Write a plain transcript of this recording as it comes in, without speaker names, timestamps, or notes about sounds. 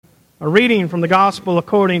A reading from the Gospel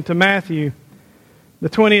according to Matthew, the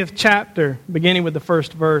 20th chapter, beginning with the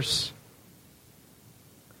first verse.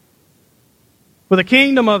 For the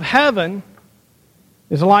kingdom of heaven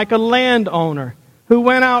is like a landowner who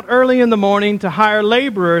went out early in the morning to hire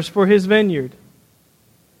laborers for his vineyard.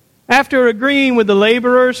 After agreeing with the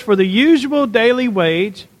laborers for the usual daily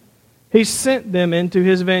wage, he sent them into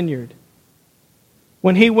his vineyard.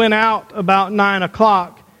 When he went out about 9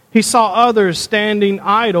 o'clock, he saw others standing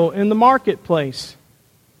idle in the marketplace.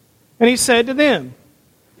 And he said to them,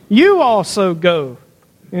 "You also go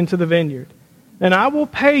into the vineyard, and I will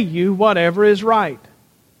pay you whatever is right."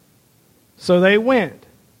 So they went.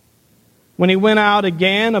 When he went out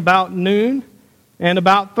again about noon, and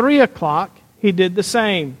about 3 o'clock, he did the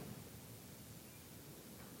same.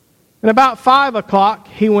 And about 5 o'clock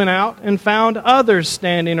he went out and found others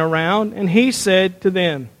standing around, and he said to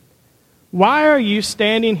them, "Why are you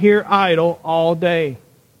standing here idle all day?"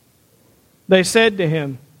 They said to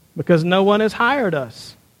him, "Because no one has hired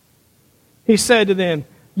us." He said to them,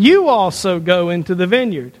 "You also go into the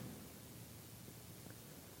vineyard."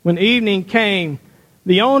 When evening came,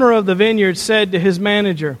 the owner of the vineyard said to his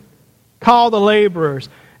manager, "Call the laborers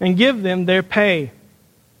and give them their pay,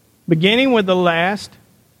 beginning with the last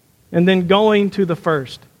and then going to the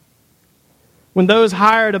first." When those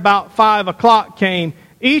hired about 5 o'clock came,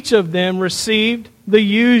 each of them received the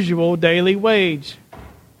usual daily wage.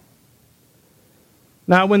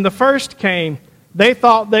 Now when the first came, they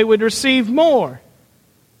thought they would receive more.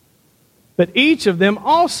 But each of them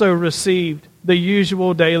also received the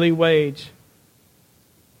usual daily wage.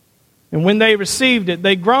 And when they received it,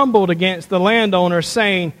 they grumbled against the landowner,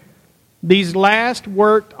 saying, "These last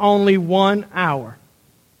worked only 1 hour.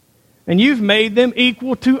 And you've made them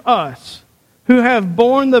equal to us, who have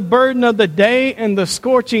borne the burden of the day and the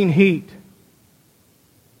scorching heat."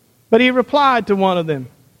 But he replied to one of them,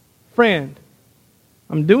 "Friend,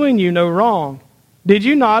 I'm doing you no wrong. Did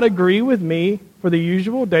you not agree with me for the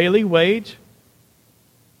usual daily wage?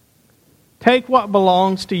 Take what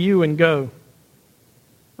belongs to you and go.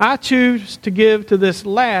 I choose to give to this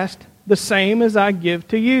last the same as I give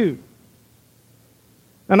to you.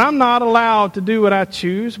 And I'm not allowed to do what I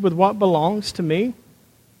choose with what belongs to me?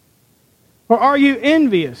 Or are you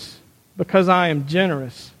envious because I am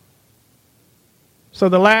generous? So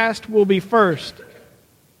the last will be first,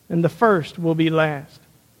 and the first will be last."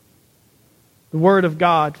 The word of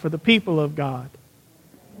God for the people of God.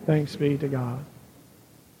 Thanks be to God.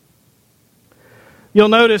 You'll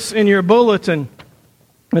notice in your bulletin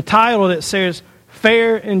a title that says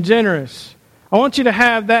 "Fair and Generous." I want you to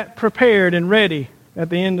have that prepared and ready at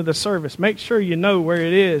the end of the service. Make sure you know where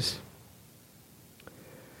it is.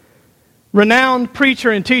 Renowned preacher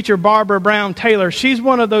and teacher Barbara Brown Taylor, she's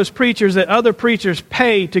one of those preachers that other preachers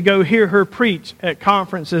pay to go hear her preach at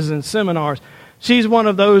conferences and seminars. She's one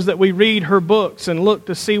of those that we read her books and look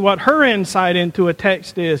to see what her insight into a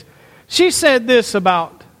text is. She said this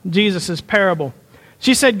about Jesus' parable.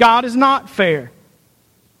 She said, "God is not fair.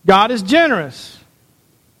 God is generous.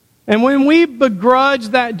 And when we begrudge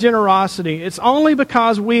that generosity, it's only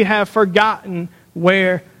because we have forgotten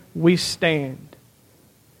where we stand."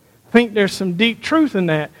 I think there's some deep truth in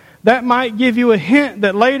that. That might give you a hint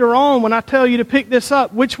that later on when I tell you to pick this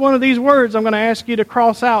up, which one of these words I'm going to ask you to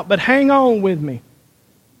cross out. But hang on with me.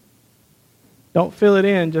 Don't fill it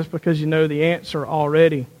in just because you know the answer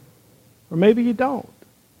already. Or maybe you don't.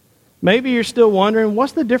 Maybe you're still wondering,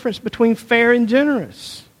 what's the difference between fair and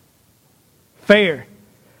generous? Fair.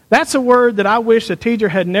 That's a word that I wish a teacher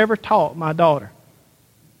had never taught my daughter.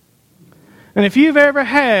 And if you've ever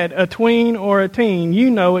had a tween or a teen, you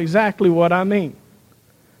know exactly what I mean.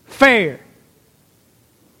 Fair.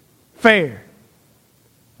 Fair.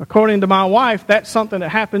 According to my wife, that's something that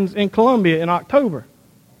happens in Columbia in October.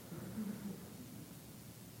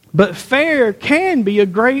 But fair can be a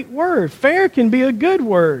great word. Fair can be a good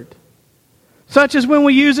word. Such as when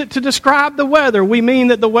we use it to describe the weather, we mean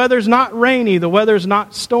that the weather's not rainy, the weather's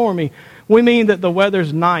not stormy. We mean that the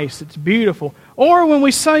weather's nice, it's beautiful. Or when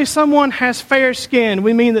we say someone has fair skin,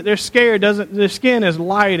 we mean that their skin is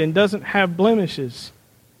light and doesn't have blemishes.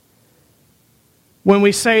 When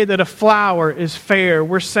we say that a flower is fair,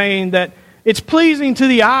 we're saying that it's pleasing to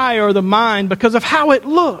the eye or the mind because of how it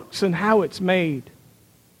looks and how it's made.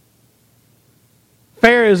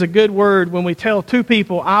 Fair is a good word when we tell two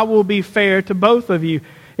people, "I will be fair to both of you."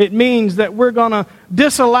 It means that we're going to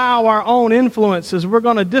disallow our own influences. We're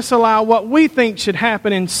going to disallow what we think should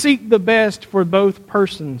happen and seek the best for both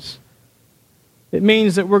persons. It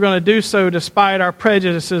means that we're going to do so despite our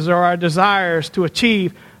prejudices or our desires to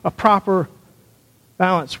achieve a proper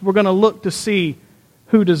balance. We're going to look to see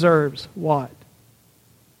who deserves what.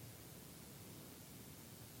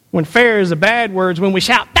 When fair is a bad word, when we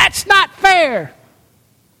shout, "That's not fair."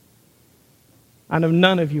 I know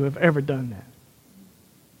none of you have ever done that.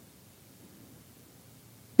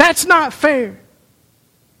 That's not fair.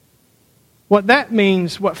 What that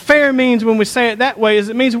means, what fair means when we say it that way, is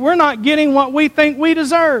it means we're not getting what we think we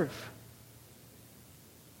deserve.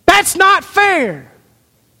 That's not fair.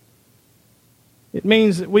 It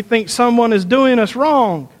means that we think someone is doing us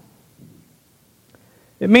wrong.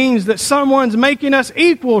 It means that someone's making us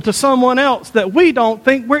equal to someone else that we don't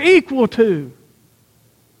think we're equal to.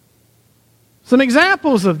 Some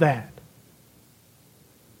examples of that.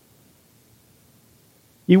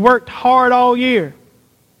 You worked hard all year.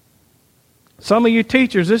 Some of you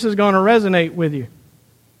teachers, this is going to resonate with you.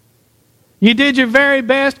 You did your very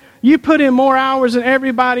best. You put in more hours than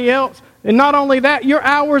everybody else. And not only that, your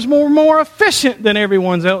hours were more efficient than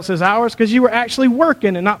everyone else's hours because you were actually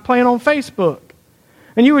working and not playing on Facebook.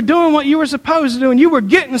 And you were doing what you were supposed to do, and you were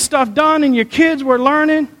getting stuff done, and your kids were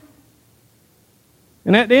learning.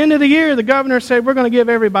 And at the end of the year, the governor said, we're going to give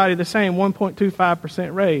everybody the same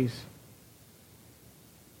 1.25% raise.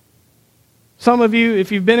 Some of you,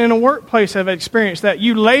 if you've been in a workplace, have experienced that.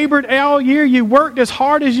 You labored all year, you worked as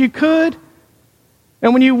hard as you could,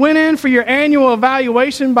 and when you went in for your annual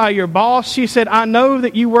evaluation by your boss, she said, I know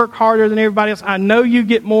that you work harder than everybody else. I know you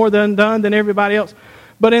get more done than everybody else.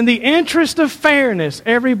 But in the interest of fairness,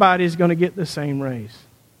 everybody's going to get the same raise.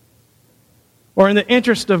 Or in the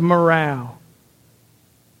interest of morale.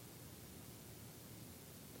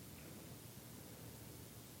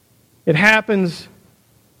 It happens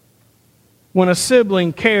when a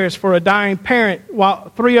sibling cares for a dying parent while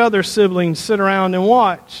 3 other siblings sit around and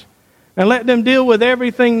watch and let them deal with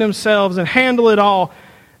everything themselves and handle it all.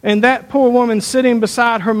 And that poor woman sitting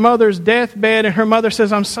beside her mother's deathbed, and her mother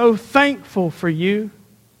says, I'm so thankful for you.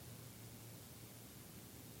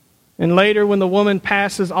 And later, when the woman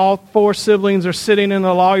passes, all 4 siblings are sitting in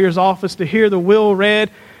the lawyer's office to hear the will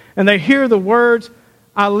read, and they hear the words,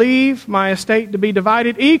 I leave my estate to be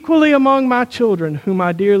divided equally among my children, whom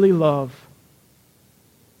I dearly love.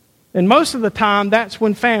 And most of the time, that's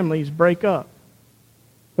when families break up.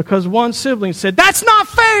 Because one sibling said, that's not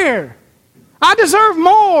fair. I deserve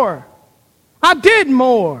more. I did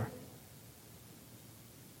more.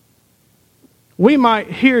 We might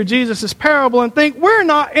hear Jesus' parable and think, we're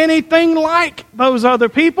not anything like those other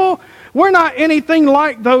people. We're not anything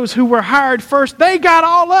like those who were hired first. They got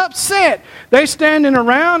all upset. They standing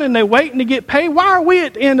around and they waiting to get paid. Why are we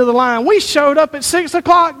at the end of the line? We showed up at 6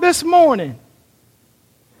 o'clock this morning.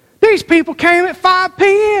 These people came at 5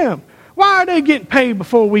 p.m. Why are they getting paid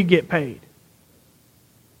before we get paid?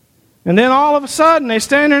 And then all of a sudden, they're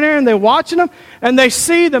standing there and they're watching them, and they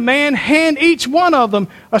see the man hand each one of them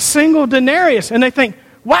a single denarius. And they think,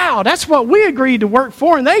 wow, that's what we agreed to work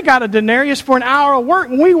for, and they got a denarius for an hour of work,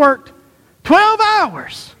 and we worked 12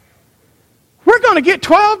 hours. We're going to get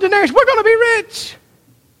 12 denarius. We're going to be rich.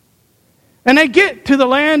 And they get to the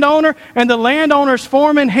landowner, and the landowner's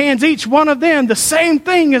foreman hands each one of them the same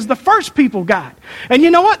thing as the first people got. And you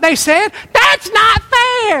know what they said? That's not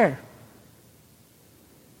fair.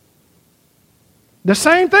 The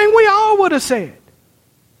same thing we all would have said.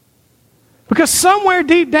 Because somewhere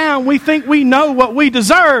deep down we think we know what we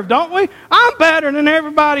deserve, don't we? I'm better than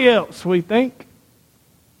everybody else, we think.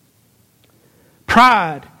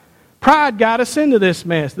 Pride. Pride got us into this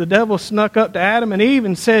mess. The devil snuck up to Adam and Eve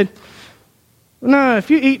and said, no, if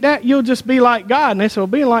you eat that, you'll just be like God. And they said, well,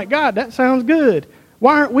 being like God, that sounds good.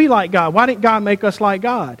 Why aren't we like God? Why didn't God make us like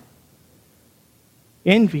God?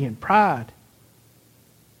 Envy and pride.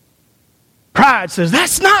 Pride says,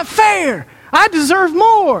 that's not fair. I deserve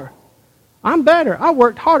more. I'm better. I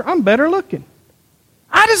worked harder. I'm better looking.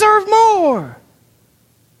 I deserve more.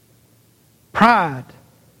 Pride.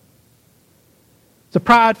 It's a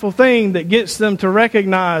prideful thing that gets them to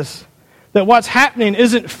recognize that what's happening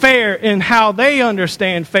isn't fair in how they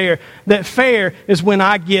understand fair. That fair is when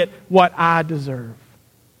I get what I deserve.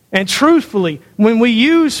 And truthfully, when we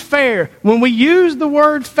use fair, when we use the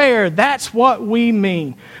word fair, that's what we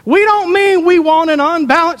mean. We don't mean we want an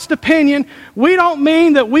unbalanced opinion. We don't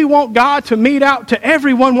mean that we want God to mete out to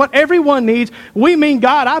everyone what everyone needs. We mean,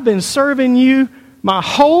 God, I've been serving you my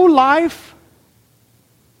whole life,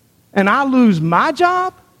 and I lose my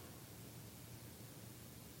job?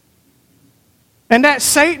 And that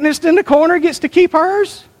Satanist in the corner gets to keep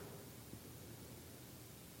hers?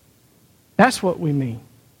 That's what we mean.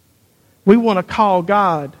 We want to call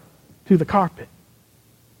God to the carpet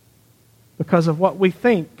because of what we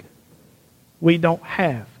think we don't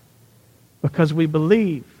have, because we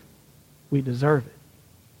believe we deserve it.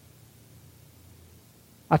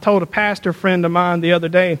 I told a pastor friend of mine the other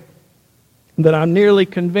day that I'm nearly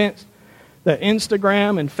convinced that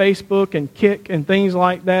Instagram and Facebook and Kik and things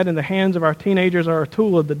like that in the hands of our teenagers are a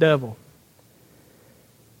tool of the devil.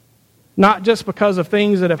 Not just because of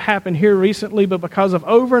things that have happened here recently, but because of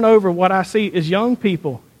over and over what I see is young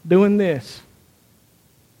people doing this.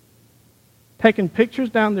 Taking pictures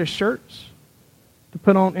down their shirts to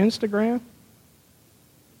put on Instagram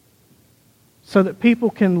so that people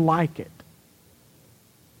can like it,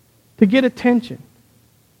 to get attention.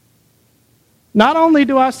 Not only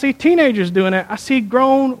do I see teenagers doing that, I see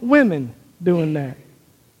grown women doing that.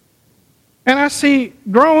 And I see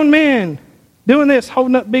grown men doing this,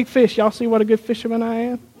 holding up big fish. Y'all see what a good fisherman I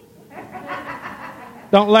am?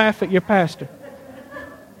 Don't laugh at your pastor.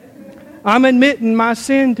 I'm admitting my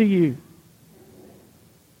sin to you.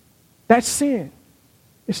 That's sin.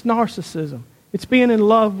 It's narcissism. It's being in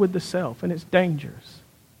love with the self, and it's dangerous.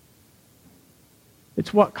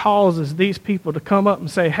 It's what causes these people to come up and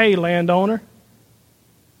say, hey, landowner,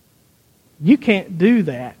 you can't do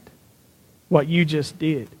that, what you just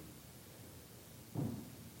did.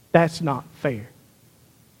 That's not fair.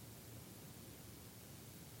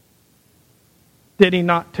 Did he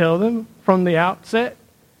not tell them from the outset,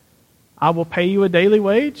 I will pay you a daily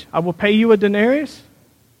wage, I will pay you a denarius,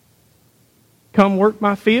 come work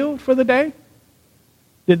my field for the day?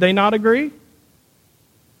 Did they not agree?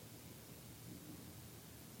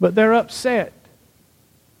 But they're upset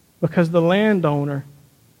because the landowner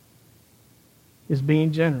is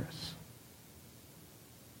being generous.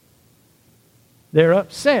 They're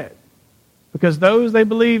upset because those they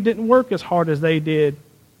believe didn't work as hard as they did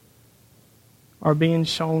are being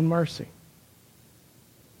shown mercy.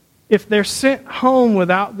 If they're sent home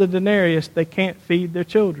without the denarius, they can't feed their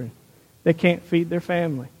children. They can't feed their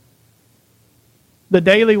family. The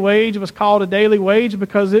daily wage was called a daily wage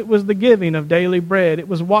because it was the giving of daily bread. It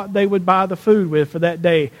was what they would buy the food with for that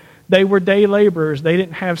day. They were day laborers. They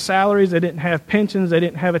didn't have salaries. They didn't have pensions. They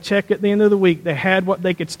didn't have a check at the end of the week. They had what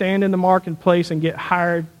they could stand in the marketplace and get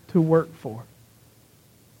hired to work for.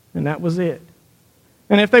 And that was it.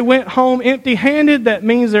 And if they went home empty-handed, that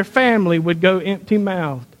means their family would go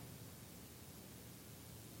empty-mouthed.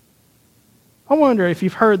 I wonder if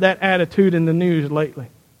you've heard that attitude in the news lately.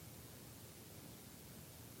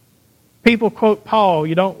 People quote Paul,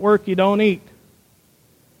 you don't work, you don't eat.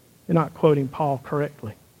 They're not quoting Paul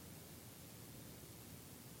correctly.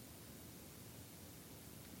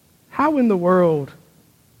 How in the world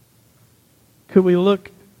could we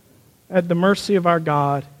look at the mercy of our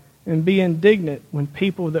God and be indignant when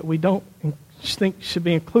people that we don't think should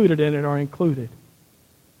be included in it are included?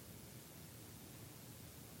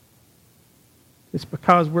 It's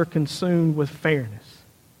because we're consumed with fairness,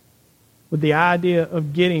 with the idea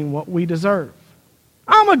of getting what we deserve.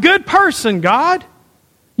 I'm a good person, God.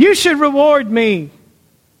 You should reward me.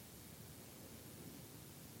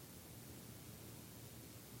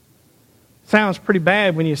 Sounds pretty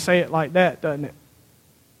bad when you say it like that, doesn't it?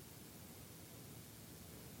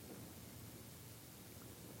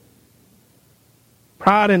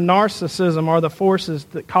 Pride and narcissism are the forces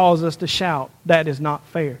that cause us to shout, that is not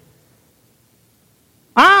fair.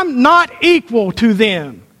 I'm not equal to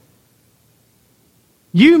them.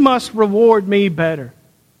 You must reward me better.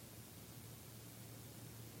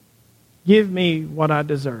 Give me what I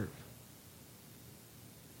deserve.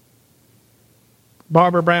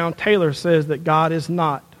 Barbara Brown Taylor says that God is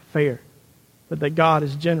not fair, but that God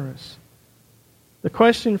is generous. The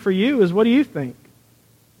question for you is, what do you think?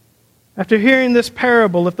 After hearing this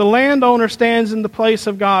parable, if the landowner stands in the place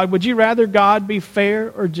of God, would you rather God be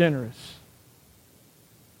fair or generous?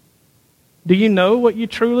 Do you know what you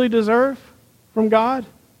truly deserve from God?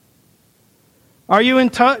 Are you in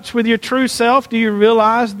touch with your true self? Do you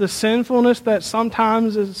realize the sinfulness that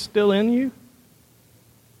sometimes is still in you?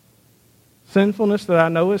 Sinfulness that I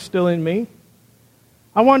know is still in me.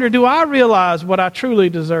 I wonder, do I realize what I truly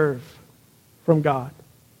deserve from God?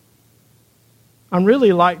 I'm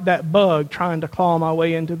really like that bug trying to claw my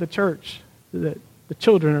way into the church that the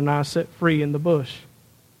children and I set free in the bush.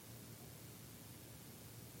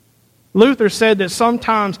 Luther said that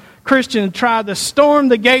sometimes Christians try to storm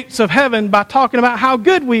the gates of heaven by talking about how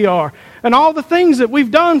good we are and all the things that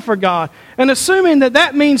we've done for God, and assuming that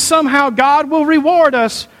that means somehow God will reward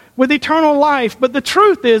us with eternal life. But the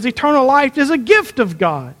truth is, eternal life is a gift of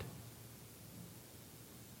God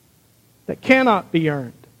that cannot be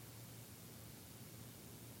earned.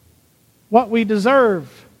 What we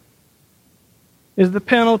deserve is the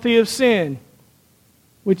penalty of sin,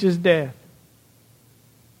 which is death.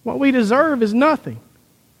 What we deserve is nothing.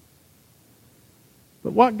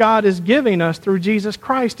 But what God is giving us through Jesus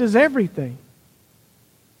Christ is everything.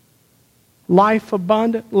 life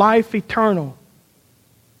abundant, life eternal,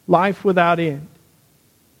 life without end.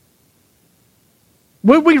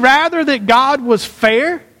 Would we rather that God was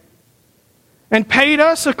fair and paid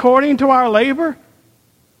us according to our labor?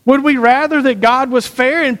 Would we rather that God was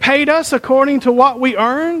fair and paid us according to what we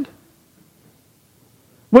earned?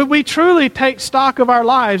 Would we truly take stock of our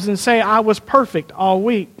lives and say, I was perfect all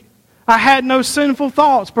week? I had no sinful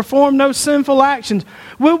thoughts, performed no sinful actions.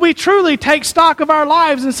 Would we truly take stock of our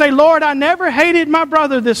lives and say, Lord, I never hated my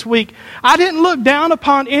brother this week. I didn't look down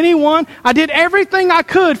upon anyone. I did everything I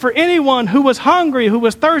could for anyone who was hungry, who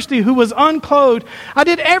was thirsty, who was unclothed. I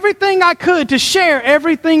did everything I could to share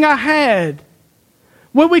everything I had.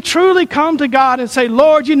 Would we truly come to God and say,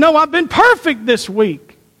 Lord, you know I've been perfect this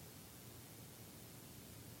week.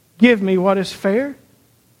 Give me what is fair.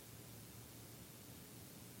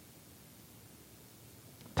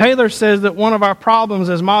 Taylor says that one of our problems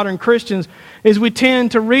as modern Christians is we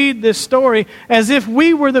tend to read this story as if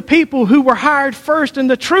we were the people who were hired first. And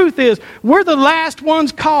the truth is, we're the last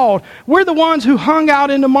ones called. We're the ones who hung out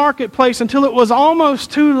in the marketplace until it was almost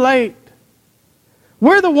too late.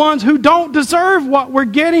 We're the ones who don't deserve what we're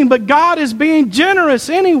getting, but God is being generous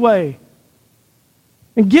anyway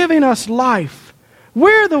and giving us life.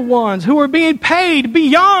 We're the ones who are being paid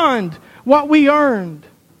beyond what we earned.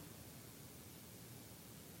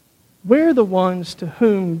 We're the ones to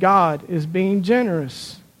whom God is being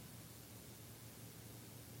generous.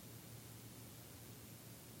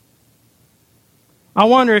 I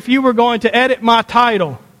wonder if you were going to edit my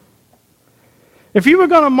title, if you were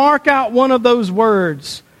going to mark out one of those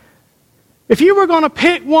words, if you were going to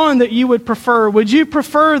pick one that you would prefer, would you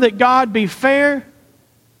prefer that God be fair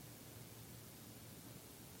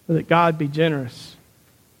or that God be generous?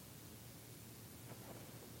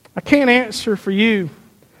 I can't answer for you,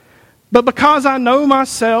 but because I know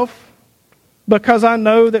myself, because I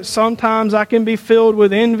know that sometimes I can be filled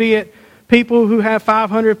with envy at people who have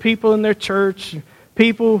 500 people in their church,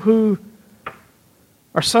 people who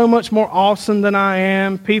are so much more awesome than I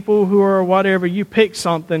am, people who are whatever, you pick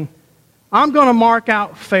something. I'm going to mark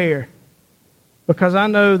out fair because I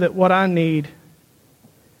know that what I need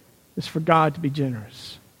is for God to be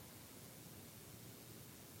generous.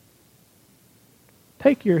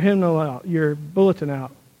 Take your hymnal out, your bulletin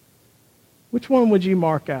out. Which one would you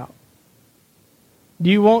mark out? Do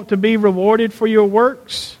you want to be rewarded for your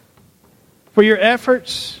works, for your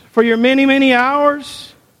efforts, for your many, many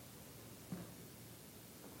hours?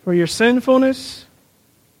 For your sinfulness?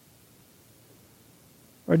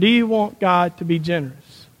 Or do you want God to be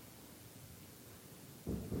generous?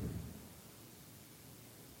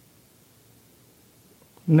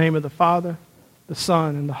 In the name of the Father, the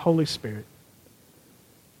Son, and the Holy Spirit.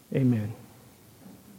 Amen.